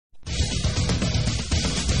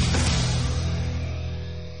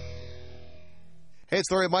Hey, it's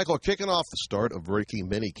Larry Michael kicking off the start of rookie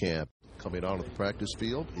Mini-Camp. Coming onto the practice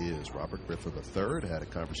field is Robert Griffin III. Had a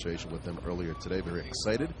conversation with him earlier today. Very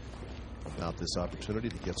excited about this opportunity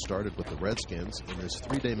to get started with the Redskins in this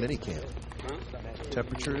three-day Mini-Camp.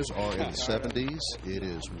 Temperatures are in the 70s. It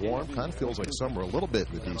is warm. Kind of feels like summer a little bit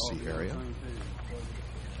in the D.C. area.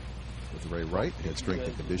 With Ray Wright, head strength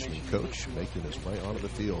and conditioning coach, making his way onto the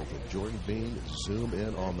field. With Jordan Bean, zoom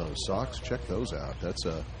in on those socks. Check those out. That's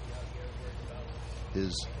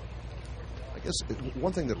I guess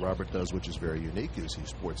one thing that Robert does, which is very unique, is he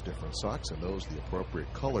sports different socks, and those the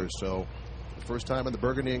appropriate colors. So the first time in the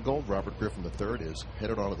burgundy and gold, Robert Griffin III is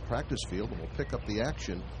headed onto the practice field and will pick up the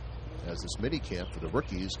action as this mini camp for the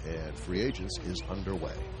rookies and free agents is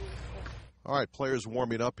underway. All right, players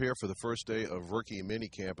warming up here for the first day of rookie mini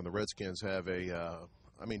camp, and the Redskins have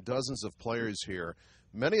dozens of players here,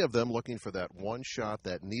 many of them looking for that one shot,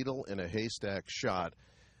 that needle in a haystack shot,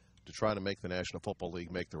 to try to make the National Football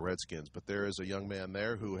League make the Redskins. But there is a young man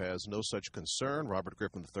there who has no such concern, Robert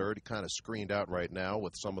Griffin III. He kind of screened out right now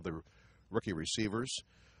with some of the rookie receivers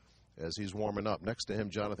as he's warming up. Next to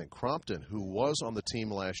him, Jonathan Crompton, who was on the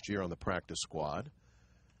team last year on the practice squad,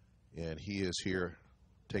 and he is here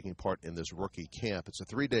taking part in this rookie camp. It's a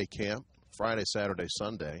three-day camp, Friday, Saturday,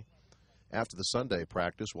 Sunday. After the Sunday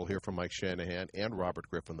practice, we'll hear from Mike Shanahan and Robert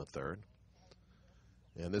Griffin III.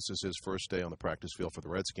 And this is his first day on the practice field for the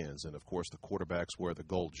Redskins. And, of course, the quarterbacks wear the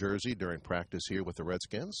gold jersey during practice here with the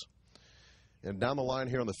Redskins. And down the line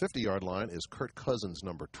here on the 50-yard line is Kirk Cousins,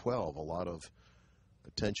 number 12. A lot of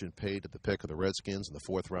attention paid to the pick of the Redskins in the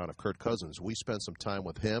fourth round of Kirk Cousins. We spent some time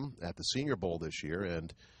with him at the Senior Bowl this year,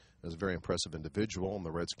 and is a very impressive individual. And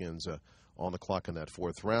the Redskins on the clock in that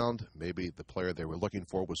fourth round. Maybe the player they were looking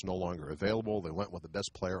for was no longer available. They went with the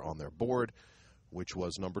best player on their board, which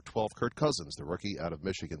was number 12, Kirk Cousins, the rookie out of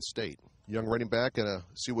Michigan State. Young running back, and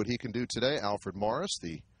see what he can do today. Alfred Morris,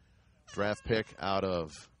 the draft pick out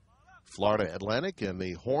of Florida Atlantic, and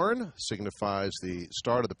the horn signifies the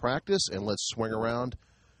start of the practice. And let's swing around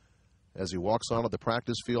as he walks onto the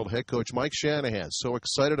practice field. Head coach Mike Shanahan, so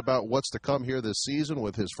excited about what's to come here this season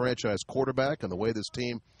with his franchise quarterback and the way this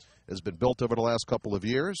team has been built over the last couple of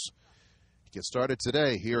years. He gets started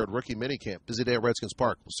today here at Rookie Minicamp. Busy day at Redskins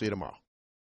Park. We'll see you tomorrow.